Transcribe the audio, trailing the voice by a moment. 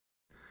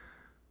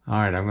All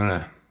right, I'm going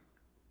to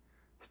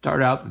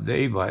start out the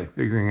day by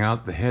figuring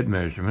out the head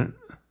measurement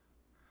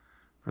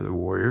for the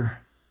warrior.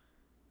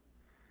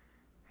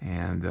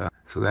 And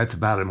so that's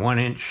about a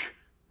 1-inch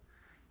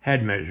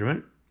head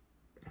measurement.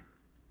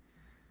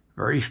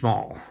 Very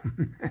small.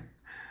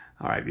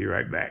 All right, be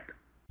right back.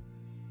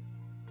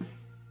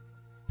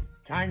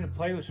 Time to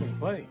play with some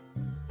clay.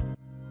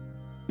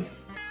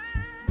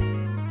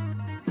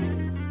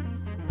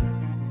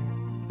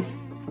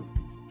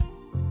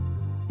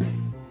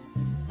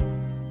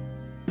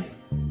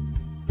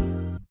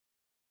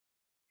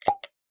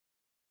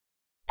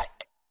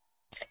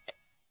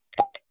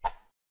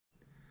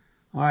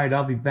 All right,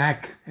 I'll be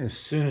back as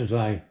soon as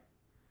I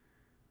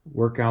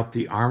work out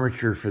the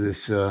armature for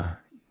this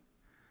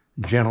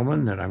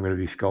gentleman that I'm going to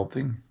be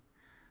sculpting.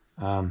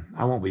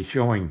 I won't be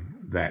showing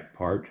that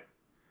part,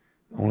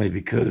 only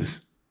because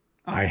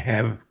I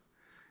have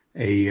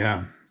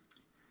a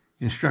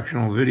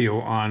instructional video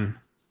on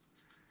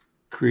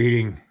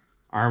creating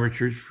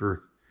armatures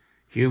for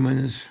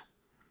humans,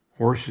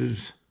 horses,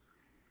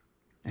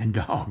 and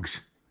dogs.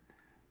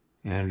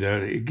 And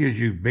it gives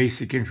you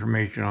basic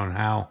information on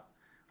how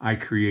I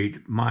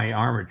create my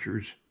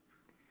armatures.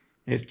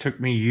 It took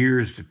me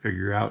years to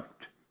figure out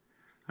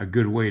a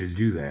good way to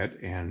do that,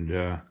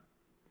 and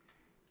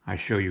I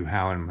show you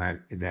how in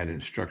that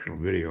instructional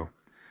video.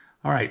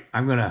 All right,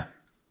 I'm going to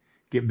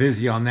get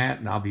busy on that,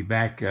 and I'll be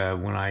back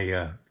when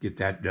I get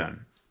that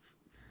done.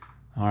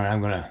 All right,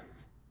 I'm going to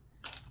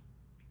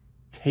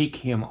take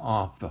him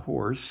off the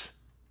horse.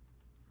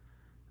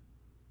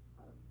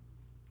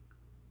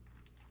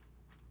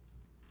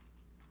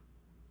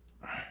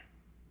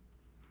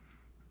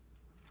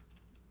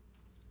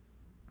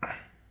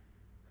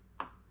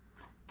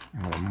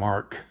 I'm going to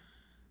mark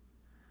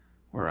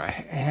where I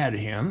had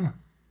him,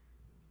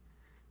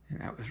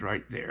 and that was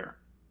right there.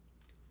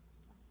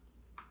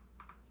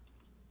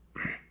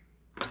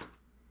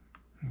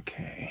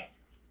 Okay.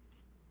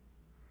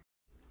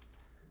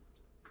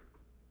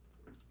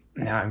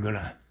 Now I'm going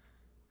to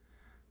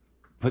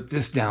put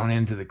this down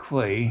into the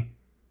clay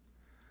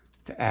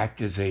to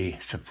act as a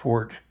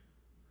support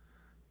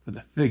for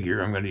the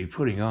figure I'm going to be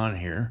putting on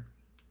here.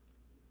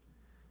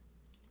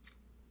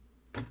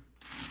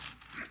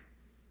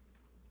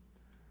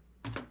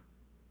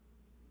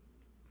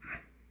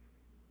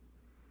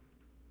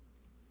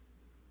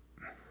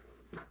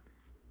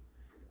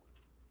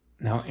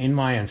 Now, in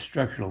my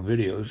instructional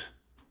videos,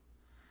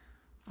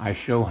 I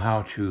show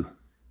how to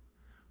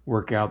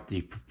work out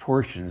the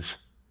proportions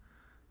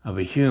of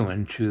a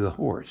human to the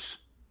horse.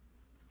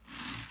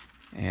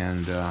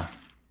 And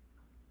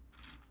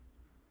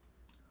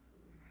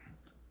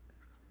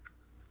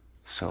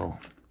so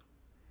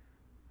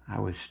I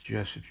would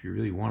suggest, if you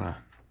really want to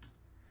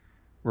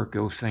work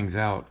those things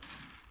out,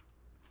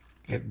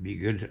 it'd be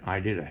a good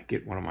idea to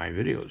get one of my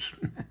videos.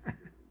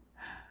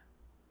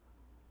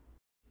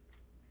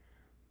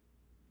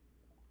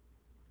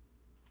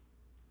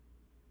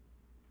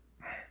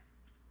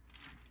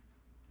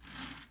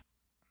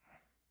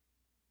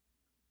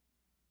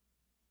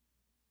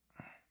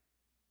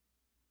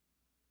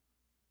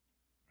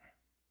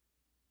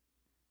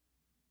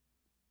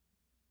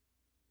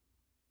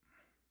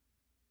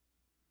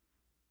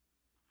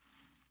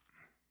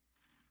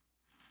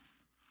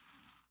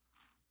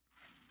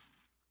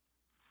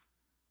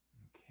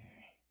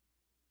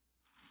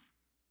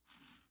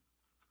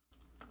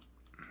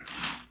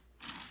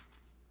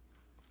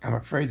 I'm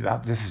afraid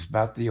that this is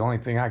about the only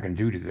thing I can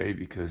do today,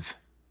 because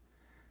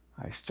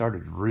I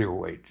started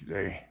real late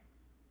today.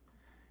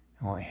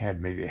 I only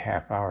had maybe a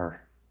half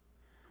hour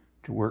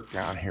to work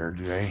down here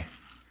today. And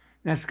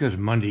that's because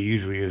Monday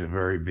usually is a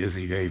very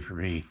busy day for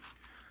me,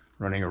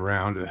 running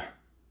around to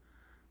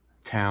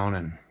town,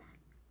 and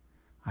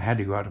I had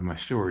to go out to my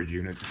storage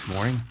unit this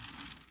morning.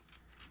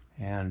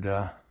 And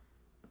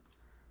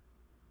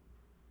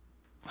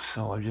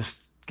so I'm just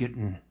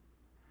getting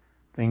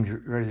things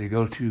ready to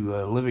go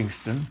to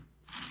Livingston.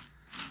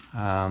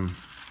 I'm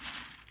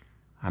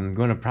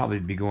going to probably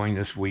be going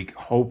this week,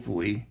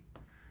 hopefully.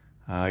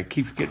 It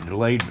keeps getting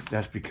delayed, but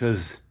that's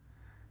because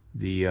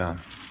the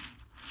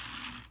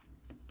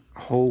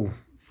whole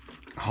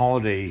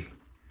holiday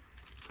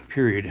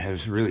period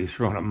has really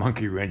thrown a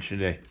monkey wrench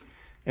into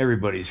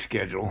everybody's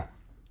schedule,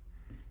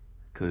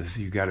 because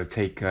you've got to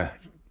take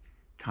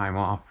time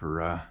off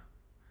for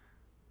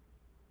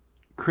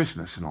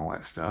Christmas and all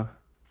that stuff,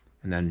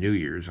 and then New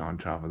Year's on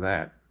top of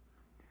that.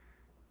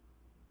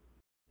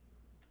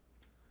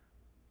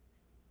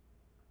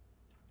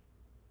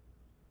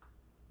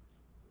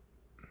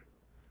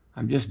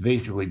 I'm just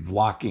basically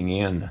blocking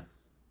in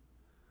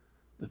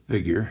the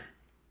figure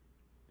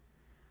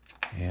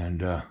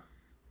and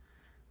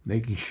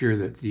making sure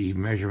that the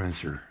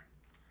measurements are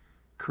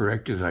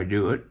correct as I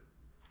do it.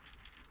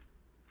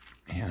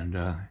 And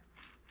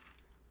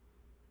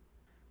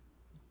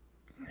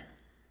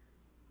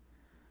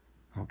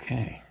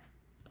okay.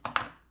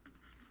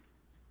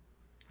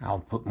 I'll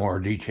put more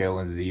detail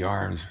into the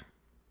arms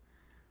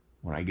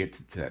when I get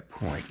to that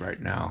point.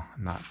 Right now,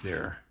 I'm not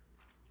there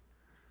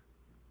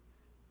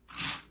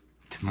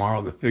to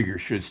tomorrow the figure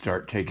should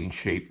start taking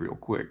shape real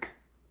quick.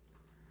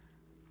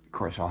 Of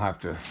course, I'll have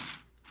to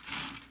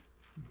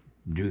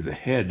do the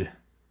head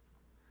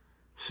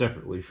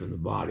separately from the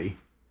body,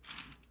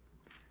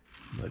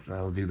 but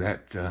I'll do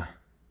that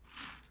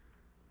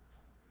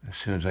as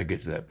soon as I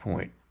get to that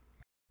point.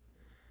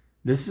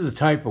 This is the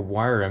type of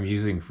wire I'm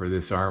using for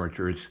this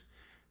armature. It's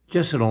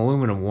just an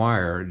aluminum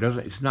wire.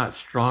 It's not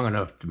strong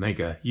enough to make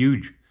a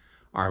huge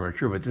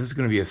armature, but this is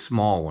going to be a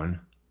small one,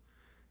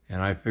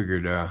 and I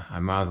figured I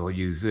might as well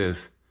use this.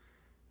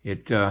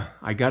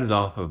 I got it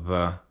off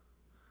of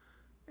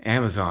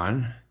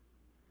Amazon,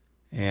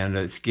 and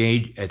it's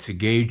a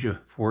gauge of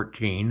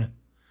 14,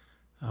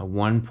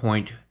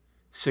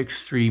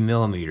 1.63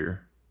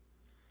 millimeter,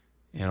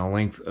 and a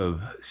length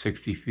of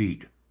 60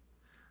 feet.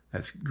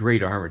 That's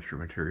great armature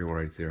material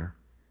right there.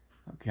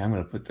 Okay, I'm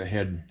going to put the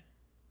head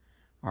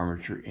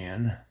armature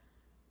in.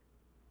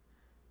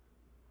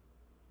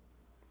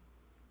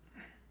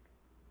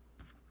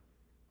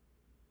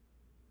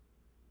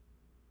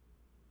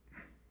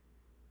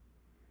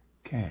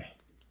 Okay.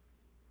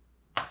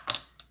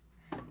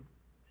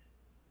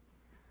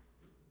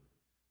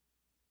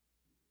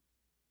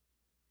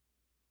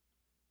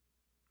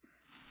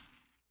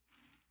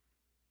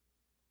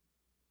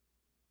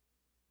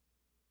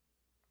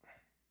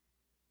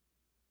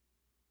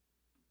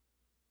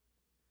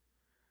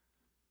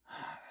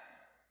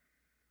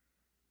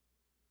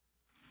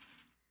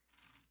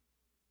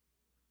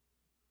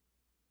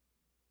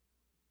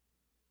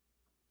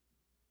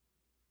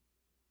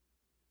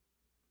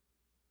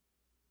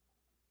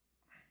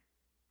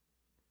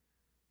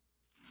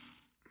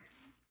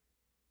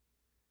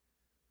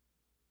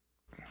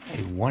 A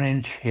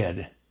 1-inch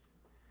head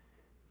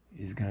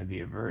is going to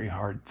be a very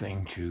hard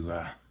thing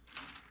to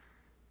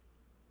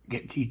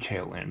get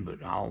detail in, but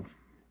I'll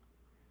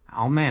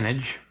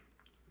manage.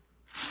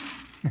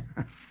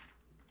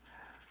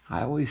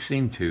 I always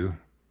seem to.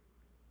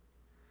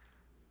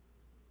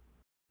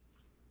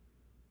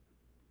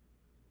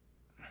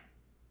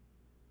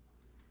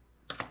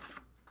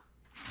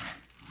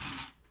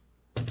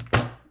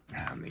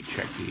 Let me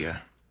check the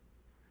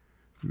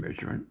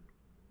measurement.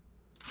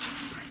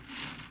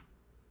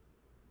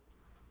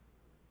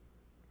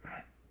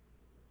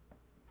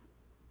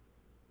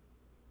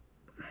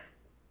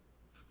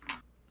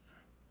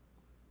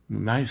 The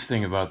nice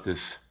thing about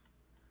this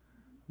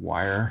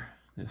wire,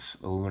 this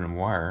aluminum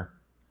wire,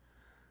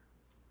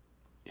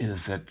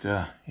 is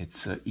that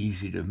it's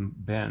easy to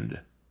bend.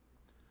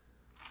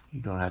 You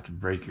don't have to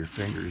break your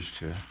fingers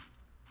to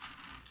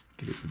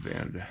get it to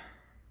bend.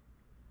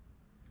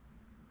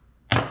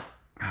 All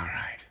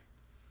right.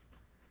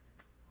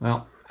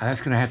 Well, that's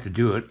going to have to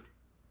do it.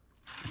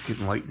 It's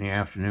getting late in the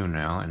afternoon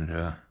now,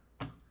 and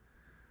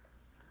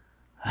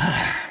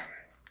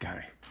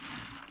gotta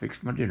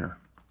fix my dinner.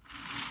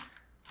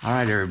 All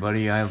right,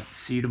 everybody, I'll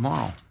see you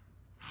tomorrow.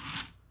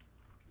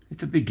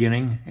 It's a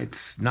beginning. It's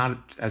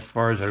not as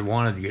far as I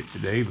wanted to get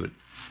today, but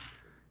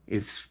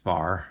it's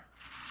far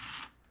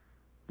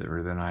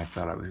better than I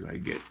thought I was going to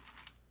get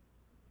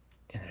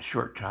in the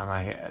short time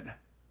I had.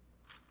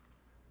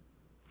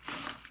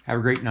 Have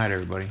a great night,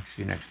 everybody.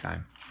 See you next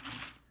time.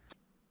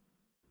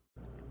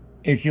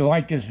 If you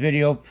like this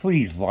video,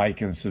 please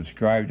like and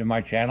subscribe to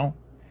my channel.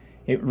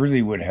 It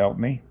really would help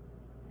me.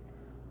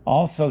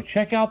 Also,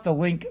 check out the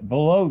link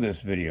below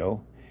this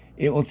video.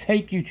 It will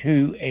take you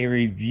to a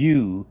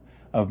review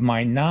of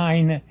my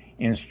 9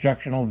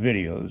 instructional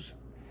videos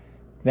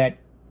that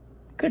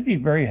could be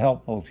very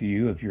helpful to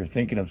you if you're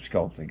thinking of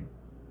sculpting.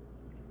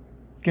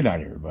 Good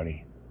night,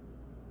 everybody.